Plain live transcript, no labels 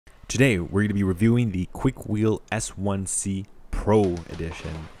Today, we're going to be reviewing the Kuickwheel S1-C Pro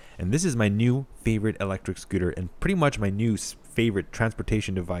Edition. And this is my new favorite electric scooter and pretty much my new favorite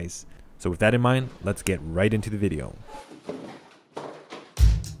transportation device. So with that in mind, let's get right into the video.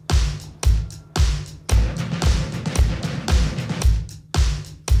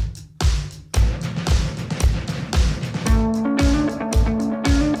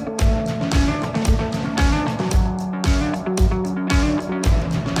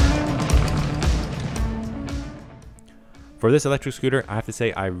 For this electric scooter, I have to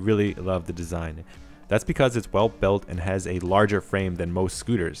say I really love the design. That's because it's well built and has a larger frame than most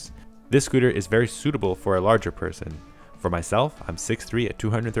scooters. This scooter is very suitable for a larger person. For myself, I'm 6'3" at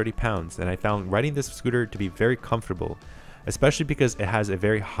 230 pounds, and I found riding this scooter to be very comfortable, especially because it has a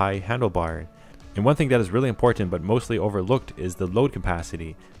very high handlebar. And one thing that is really important but mostly overlooked is the load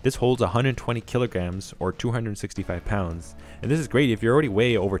capacity. This holds 120 kilograms or 265 pounds. And this is great if you already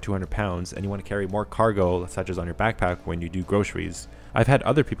weigh over 200 pounds and you want to carry more cargo, such as on your backpack when you do groceries. I've had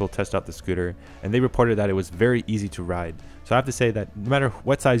other people test out the scooter and they reported that it was very easy to ride. So I have to say that no matter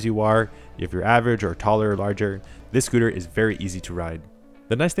what size you are, if you're average or taller or larger, this scooter is very easy to ride.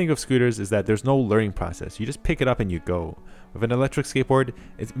 The nice thing of scooters is that there's no learning process. You just pick it up and you go. With an electric skateboard,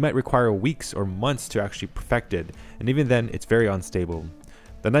 it might require weeks or months to actually perfect it, and even then, it's very unstable.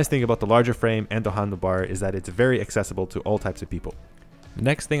 The nice thing about the larger frame and the handlebar is that it's very accessible to all types of people. The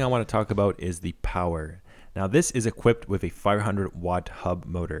next thing I want to talk about is the power. Now this is equipped with a 500 watt hub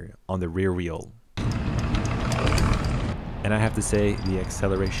motor on the rear wheel. And I have to say, the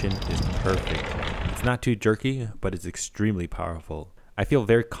acceleration is perfect. It's not too jerky, but it's extremely powerful. I feel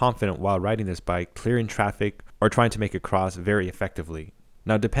very confident while riding this bike, clearing traffic or trying to make a cross very effectively.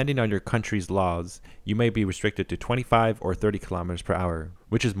 Now, depending on your country's laws, you may be restricted to 25 or 30 kilometers per hour,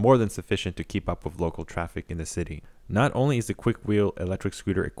 which is more than sufficient to keep up with local traffic in the city. Not only is the Kuickwheel electric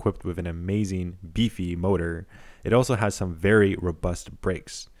scooter equipped with an amazing, beefy motor, it also has some very robust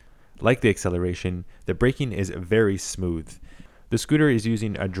brakes. Like the acceleration, the braking is very smooth. The scooter is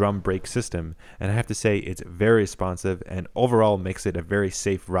using a drum brake system, and I have to say it's very responsive and overall makes it a very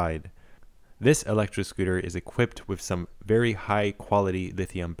safe ride. This electric scooter is equipped with some very high quality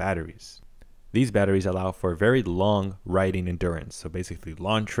lithium batteries. These batteries allow for very long riding endurance, so basically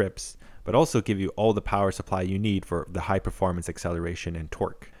long trips, but also give you all the power supply you need for the high performance acceleration and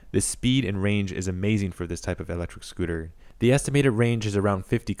torque. The speed and range is amazing for this type of electric scooter. The estimated range is around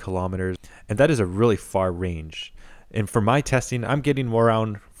 50 kilometers, and that is a really far range. And for my testing, I'm getting more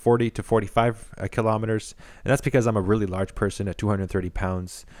around 40 to 45 kilometers. And that's because I'm a really large person at 230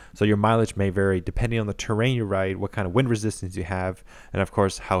 pounds. So your mileage may vary depending on the terrain you ride, what kind of wind resistance you have, and of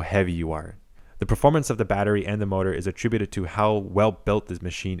course, how heavy you are. The performance of the battery and the motor is attributed to how well built this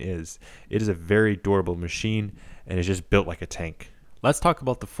machine is. It is a very durable machine and it's just built like a tank. Let's talk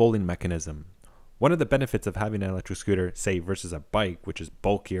about the folding mechanism. One of the benefits of having an electric scooter, say versus a bike, which is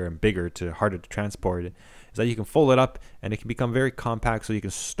bulkier and bigger harder to transport, is that you can fold it up and it can become very compact, so you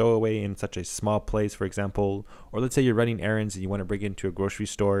can stow away in such a small place, for example. Or let's say you're running errands and you want to bring it into a grocery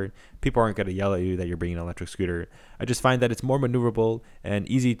store. People aren't going to yell at you that you're bringing an electric scooter. I just find that it's more maneuverable and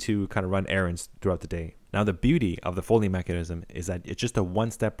easy to kind of run errands throughout the day. Now the beauty of the folding mechanism is that it's just a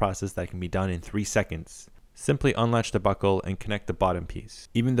one-step process that can be done in 3 seconds. Simply unlatch the buckle and connect the bottom piece.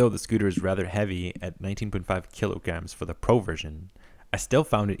 Even though the scooter is rather heavy at 19.5 kilograms for the Pro version, I still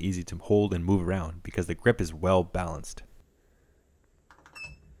found it easy to hold and move around because the grip is well balanced.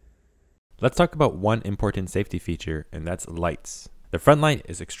 Let's talk about one important safety feature, and that's lights. The front light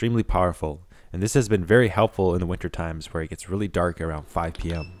is extremely powerful, and this has been very helpful in the winter times where it gets really dark around 5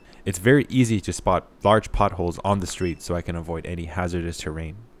 p.m. It's very easy to spot large potholes on the street so I can avoid any hazardous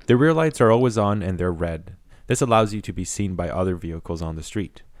terrain. The rear lights are always on and they're red. This allows you to be seen by other vehicles on the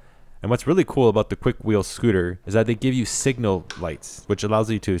street. And what's really cool about the Kuickwheel scooter is that they give you signal lights, which allows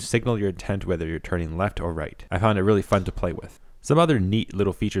you to signal your intent whether you're turning left or right. I found it really fun to play with. Some other neat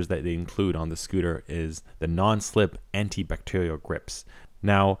little features that they include on the scooter is the non-slip antibacterial grips.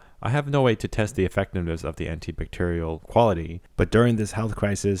 Now, I have no way to test the effectiveness of the antibacterial quality, but during this health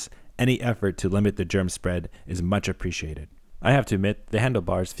crisis, any effort to limit the germ spread is much appreciated. I have to admit, the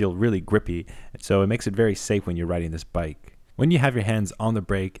handlebars feel really grippy, so it makes it very safe when you're riding this bike. When you have your hands on the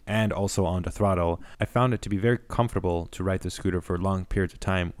brake and also on the throttle, I found it to be very comfortable to ride the scooter for long periods of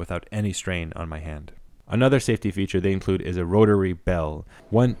time without any strain on my hand. Another safety feature they include is a rotary bell.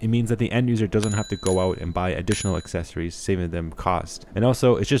 One, it means that the end user doesn't have to go out and buy additional accessories, saving them cost. And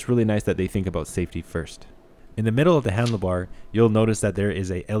also, it's just really nice that they think about safety first. In the middle of the handlebar, you'll notice that there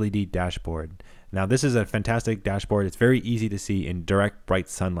is a LED dashboard. Now this is a fantastic dashboard. It's very easy to see in direct bright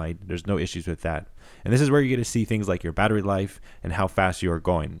sunlight. There's no issues with that. And this is where you get to see things like your battery life and how fast you are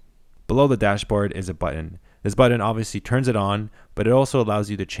going. Below the dashboard is a button. This button obviously turns it on, but it also allows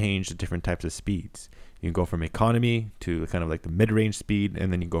you to change the different types of speeds. You can go from economy to kind of like the mid-range speed,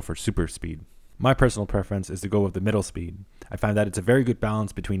 and then you go for super speed. My personal preference is to go with the middle speed. I find that it's a very good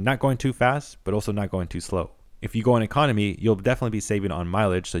balance between not going too fast, but also not going too slow. If you go in economy, you'll definitely be saving on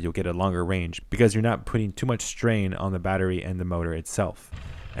mileage, so you'll get a longer range because you're not putting too much strain on the battery and the motor itself.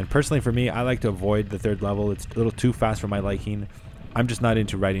 And personally for me, I like to avoid the third level. It's a little too fast for my liking. I'm just not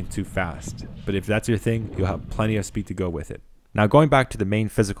into riding too fast. But if that's your thing, you'll have plenty of speed to go with it. Now going back to the main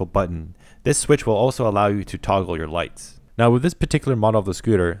physical button, this switch will also allow you to toggle your lights. Now with this particular model of the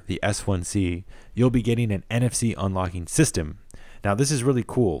scooter, the S1-C, you'll be getting an NFC unlocking system. Now this is really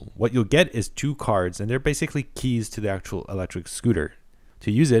cool. What you'll get is 2 cards, and they're basically keys to the actual electric scooter.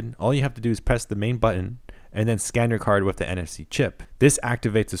 To use it, all you have to do is press the main button and then scan your card with the NFC chip. This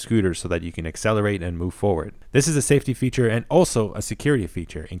activates the scooter so that you can accelerate and move forward. This is a safety feature and also a security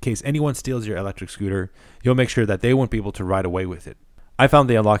feature. In case anyone steals your electric scooter, you'll make sure that they won't be able to ride away with it. I found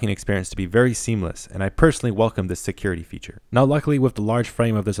the unlocking experience to be very seamless, and I personally welcome this security feature. Now luckily with the large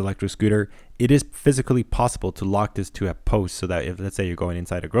frame of this electric scooter, it is physically possible to lock this to a post so that if, let's say, you're going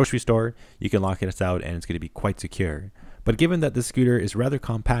inside a grocery store, you can lock it out and it's going to be quite secure. But given that the scooter is rather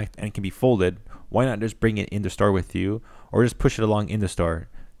compact and can be folded, why not just bring it in the store with you or just push it along in the store?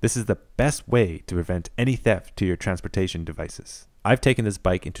 This is the best way to prevent any theft to your transportation devices. I've taken this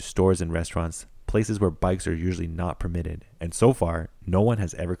bike into stores and restaurants, places where bikes are usually not permitted, and so far, no one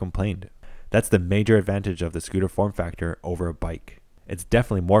has ever complained. That's the major advantage of the scooter form factor over a bike. It's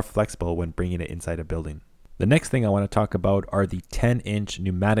definitely more flexible when bringing it inside a building. The next thing I want to talk about are the 10-inch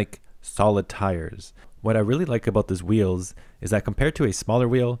pneumatic solid tires. What I really like about these wheels is that compared to a smaller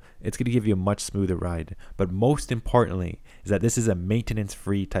wheel, it's going to give you a much smoother ride. But most importantly is that this is a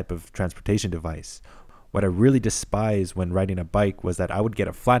maintenance-free type of transportation device. What I really despise when riding a bike was that I would get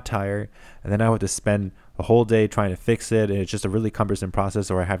a flat tire and then I would have to spend a whole day trying to fix it, and it's just a really cumbersome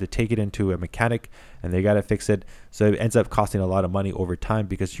process, or I have to take it into a mechanic and they got to fix it. So it ends up costing a lot of money over time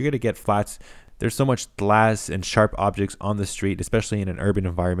because you're going to get flats. There's so much glass and sharp objects on the street, especially in an urban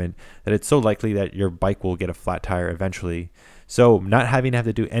environment, that it's so likely that your bike will get a flat tire eventually. So not having to have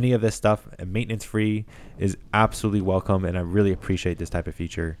to do any of this stuff and maintenance free is absolutely welcome, and I really appreciate this type of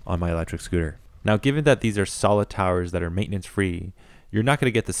feature on my electric scooter. Now, given that these are solid tires that are maintenance free, you're not going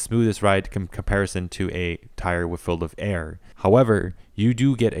to get the smoothest ride in comparison to a tire filled with air. However, you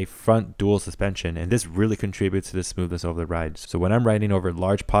do get a front dual suspension, and this really contributes to the smoothness of the ride. So when I'm riding over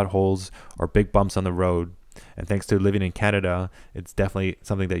large potholes or big bumps on the road, and thanks to living in Canada, it's definitely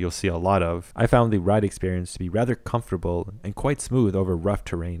something that you'll see a lot of, I found the ride experience to be rather comfortable and quite smooth over rough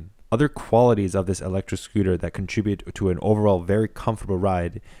terrain. Other qualities of this electric scooter that contribute to an overall very comfortable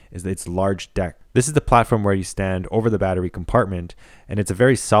ride is its large deck. This is the platform where you stand over the battery compartment, and it's a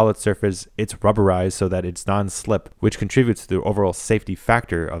very solid surface. It's rubberized so that it's non-slip, which contributes to the overall safety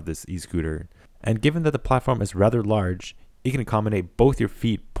factor of this e-scooter. And given that the platform is rather large, it can accommodate both your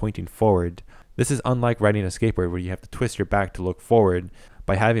feet pointing forward. This is unlike riding a skateboard where you have to twist your back to look forward.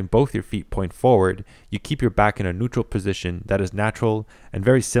 By having both your feet point forward, you keep your back in a neutral position that is natural and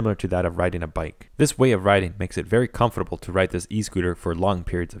very similar to that of riding a bike. This way of riding makes it very comfortable to ride this e-scooter for long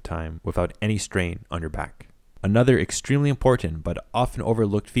periods of time without any strain on your back. Another extremely important but often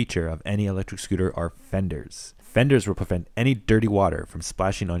overlooked feature of any electric scooter are fenders. Fenders will prevent any dirty water from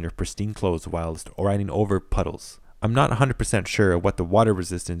splashing on your pristine clothes whilst riding over puddles. I'm not 100% sure what the water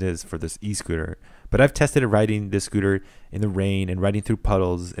resistance is for this e-scooter, but I've tested riding this scooter in the rain and riding through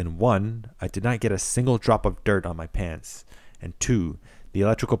puddles, and 1, I did not get a single drop of dirt on my pants, and 2, the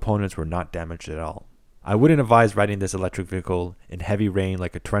electrical components were not damaged at all. I wouldn't advise riding this electric vehicle in heavy rain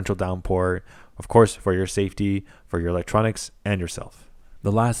like a torrential downpour, of course for your safety, for your electronics, and yourself.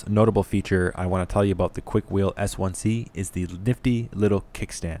 The last notable feature I want to tell you about the Kuickwheel S1-C is the nifty little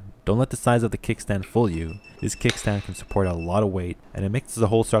kickstand. Don't let the size of the kickstand fool you. This kickstand can support a lot of weight, and it makes the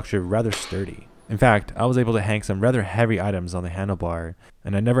whole structure rather sturdy. In fact, I was able to hang some rather heavy items on the handlebar,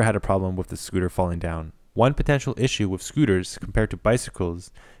 and I never had a problem with the scooter falling down. One potential issue with scooters compared to bicycles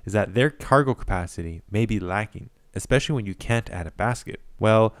is that their cargo capacity may be lacking, especially when you can't add a basket.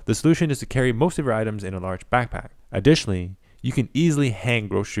 Well, the solution is to carry most of your items in a large backpack. Additionally, you can easily hang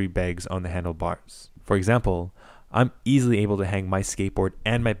grocery bags on the handlebars. For example, I'm easily able to hang my skateboard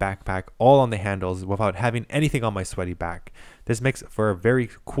and my backpack all on the handles without having anything on my sweaty back. This makes for a very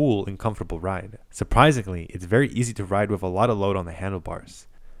cool and comfortable ride. Surprisingly, it's very easy to ride with a lot of load on the handlebars.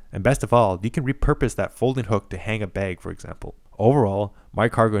 And best of all, you can repurpose that folding hook to hang a bag, for example. Overall, my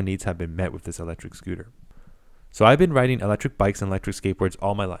cargo needs have been met with this electric scooter. So I've been riding electric bikes and electric skateboards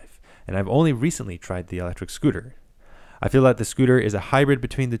all my life, and I've only recently tried the electric scooter. I feel that the scooter is a hybrid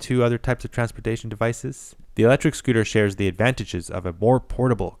between the two other types of transportation devices. The electric scooter shares the advantages of a more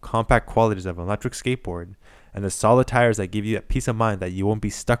portable, compact qualities of an electric skateboard, and the solid tires that give you that peace of mind that you won't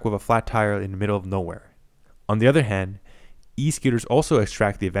be stuck with a flat tire in the middle of nowhere. On the other hand, e-scooters also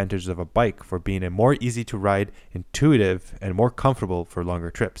extract the advantages of a bike for being a more easy to ride, intuitive, and more comfortable for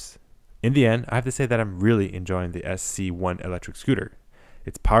longer trips. In the end, I have to say that I'm really enjoying the SC1 electric scooter.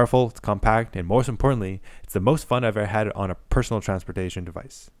 It's powerful, it's compact, and most importantly, it's the most fun I've ever had on a personal transportation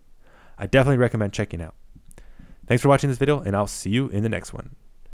device. I definitely recommend checking out. Thanks for watching this video, and I'll see you in the next one.